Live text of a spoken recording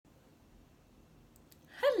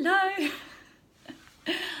Hello!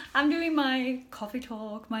 I'm doing my coffee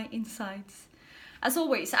talk, my insights. As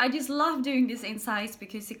always, I just love doing these insights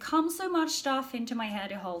because it comes so much stuff into my head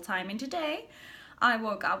the whole time. And today, I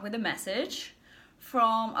woke up with a message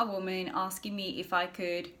from a woman asking me if I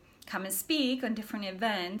could come and speak on different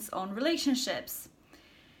events on relationships.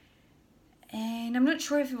 And I'm not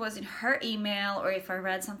sure if it was in her email or if I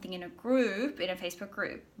read something in a group, in a Facebook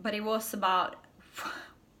group, but it was about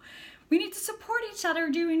we need to support each other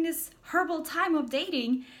during this horrible time of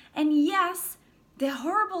dating. And yes, the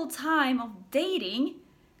horrible time of dating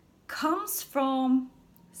comes from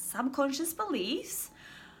subconscious beliefs.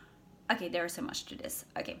 Okay, there's so much to this.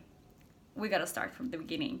 Okay, we gotta start from the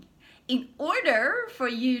beginning. In order for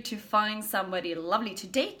you to find somebody lovely to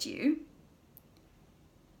date you,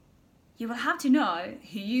 you will have to know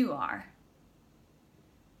who you are.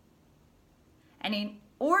 And in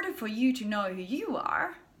order for you to know who you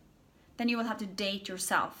are, then you will have to date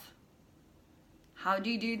yourself. How do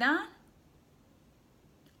you do that?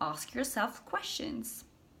 Ask yourself questions.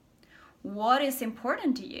 What is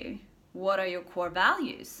important to you? What are your core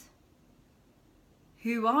values?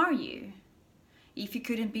 Who are you? If you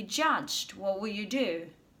couldn't be judged, what would you do?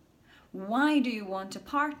 Why do you want a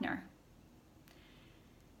partner?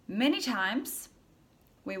 Many times,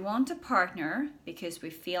 we want a partner because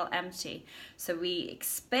we feel empty. So we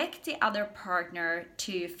expect the other partner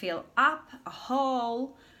to fill up a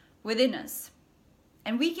hole within us.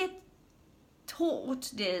 And we get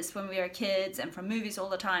taught this when we are kids and from movies all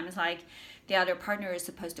the time. It's like the other partner is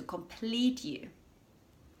supposed to complete you.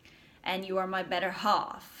 And you are my better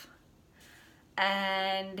half.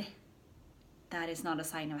 And that is not a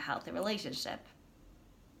sign of a healthy relationship.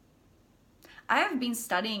 I have been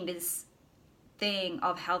studying this thing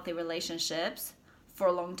of healthy relationships for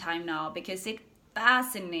a long time now because it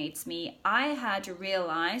fascinates me. I had to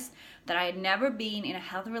realize that I had never been in a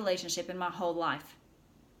healthy relationship in my whole life.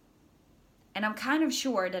 And I'm kind of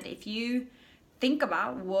sure that if you think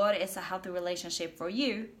about what is a healthy relationship for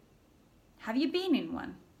you, have you been in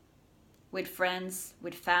one? With friends,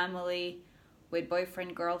 with family, with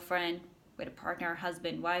boyfriend, girlfriend, with a partner,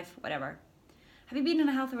 husband, wife, whatever. Have you been in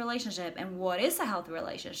a healthy relationship? And what is a healthy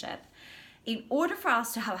relationship? In order for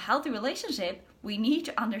us to have a healthy relationship, we need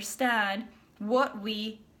to understand what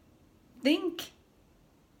we think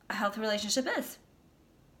a healthy relationship is.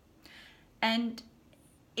 And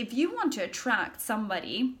if you want to attract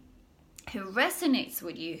somebody who resonates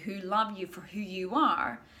with you, who loves you for who you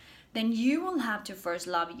are, then you will have to first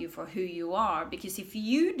love you for who you are. Because if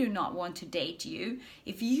you do not want to date you,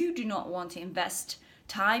 if you do not want to invest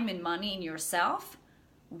time and money in yourself,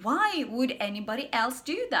 why would anybody else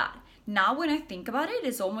do that? Now when I think about it,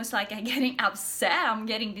 it's almost like I'm getting upset. I'm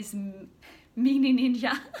getting this mini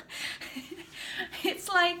ninja. It's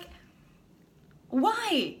like,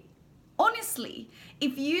 why? Honestly,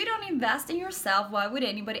 if you don't invest in yourself, why would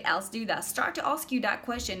anybody else do that? Start to ask you that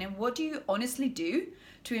question. And what do you honestly do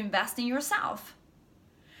to invest in yourself?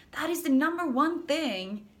 That is the number one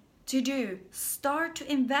thing to do. Start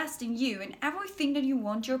to invest in you, and everything that you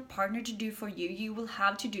want your partner to do for you, you will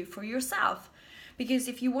have to do for yourself. Because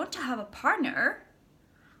if you want to have a partner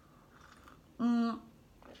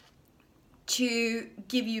to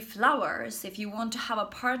give you flowers, if you want to have a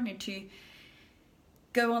partner to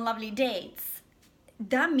go on lovely dates,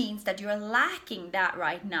 that means that you're lacking that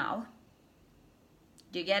right now.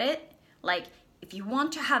 Do you get it? Like, if you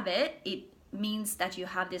want to have it, it means that you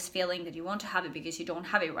have this feeling that you want to have it because you don't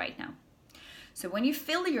have it right now. So when you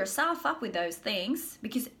fill yourself up with those things,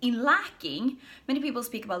 because in lacking, many people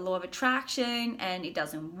speak about law of attraction and it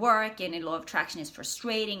doesn't work and law of attraction is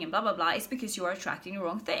frustrating and blah, blah, blah. It's because you are attracting the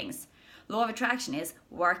wrong things. Law of attraction is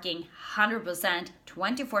working 100%,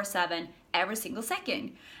 24/7, every single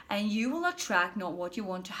second. And you will attract not what you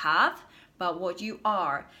want to have, but what you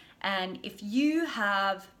are. And if you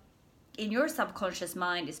have in your subconscious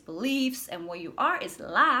mind is beliefs and what you are is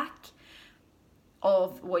lack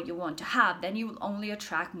of what you want to have, then you will only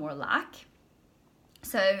attract more lack.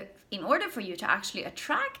 So in order for you to actually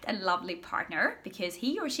attract a lovely partner, because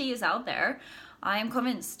he or she is out there, I am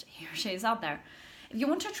convinced he or she is out there. If you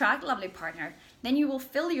want to attract a lovely partner, then you will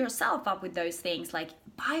fill yourself up with those things, like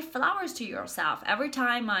buy flowers to yourself. Every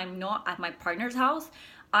time I'm not at my partner's house,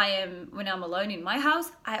 when I'm alone in my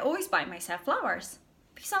house, I always buy myself flowers.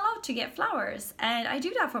 Because I love to get flowers, and I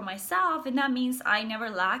do that for myself, and that means I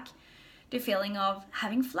never lack the feeling of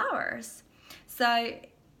having flowers. So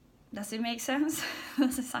does it make sense?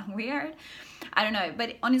 Does it sound weird? I don't know,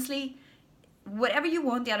 but honestly, whatever you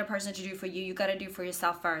want the other person to do for you, you gotta do for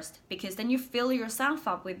yourself first, because then you fill yourself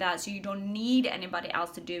up with that, so you don't need anybody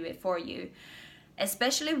else to do it for you.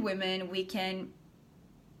 Especially women, we can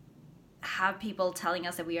have people telling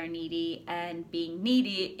us that we are needy, and being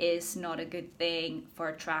needy is not a good thing for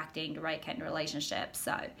attracting the right kind of relationship.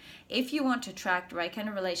 So if you want to attract the right kind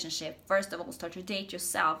of relationship, first of all, start to date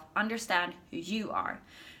yourself, understand who you are.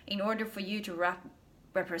 In order for you to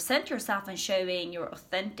represent yourself and showing your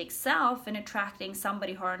authentic self and attracting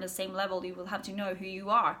somebody who are on the same level, you will have to know who you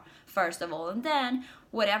are first of all, and then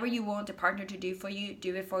whatever you want a partner to do for you,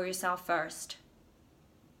 do it for yourself first.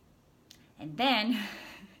 And then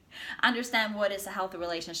understand what is a healthy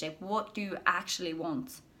relationship. What do you actually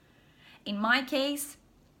want? In my case,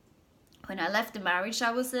 when I left the marriage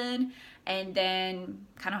I was in, and then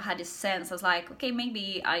kind of had this sense, I was like, okay,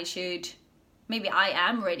 maybe I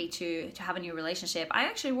am ready to have a new relationship. I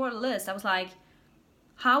actually wrote a list. I was like,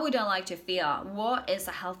 how would I like to feel? What is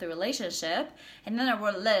a healthy relationship? And then I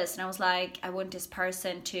wrote a list, and I was like, I want this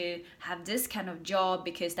person to have this kind of job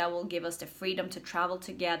because that will give us the freedom to travel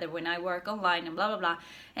together when I work online and blah, blah, blah.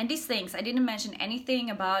 And these things, I didn't mention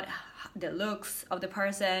anything about the looks of the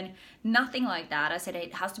person, nothing like that. I said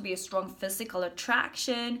it has to be a strong physical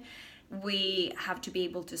attraction. We have to be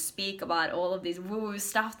able to speak about all of this woo-woo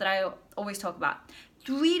stuff that I always talk about.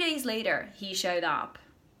 3 days later, he showed up.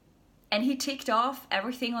 And he ticked off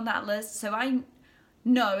everything on that list. So I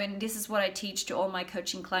know, and this is what I teach to all my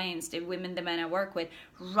coaching clients, the women, the men I work with,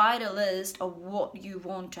 write a list of what you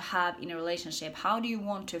want to have in a relationship. How do you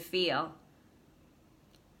want to feel?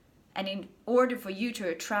 And in order for you to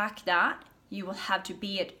attract that, you will have to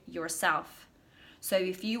be it yourself. So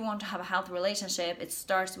if you want to have a healthy relationship, it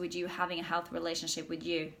starts with you having a healthy relationship with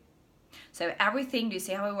you. So everything, do you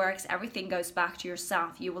see how it works? Everything goes back to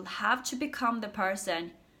yourself. You will have to become the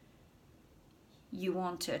person you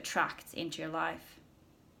want to attract into your life.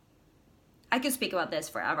 I could speak about this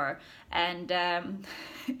forever. And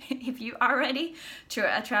if you are ready to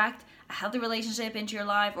attract a healthy relationship into your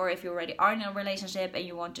life, or if you already are in a relationship and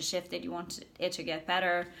you want to shift it, you want it to get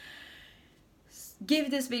better,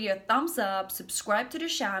 give this video a thumbs up, subscribe to the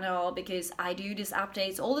channel, because I do these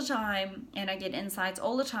updates all the time and I get insights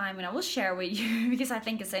all the time, and I will share with you because I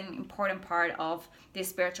think it's an important part of this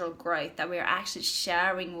spiritual growth that we're actually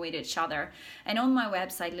sharing with each other. And on my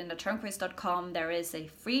website, lindaturnquist.com, there is a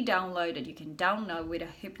free download that you can download with a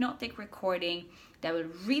hypnotic recording that will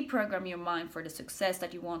reprogram your mind for the success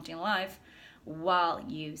that you want in life while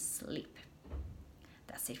you sleep.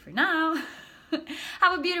 That's it for now.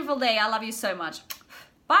 Have a beautiful day. I love you so much.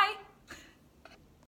 Bye.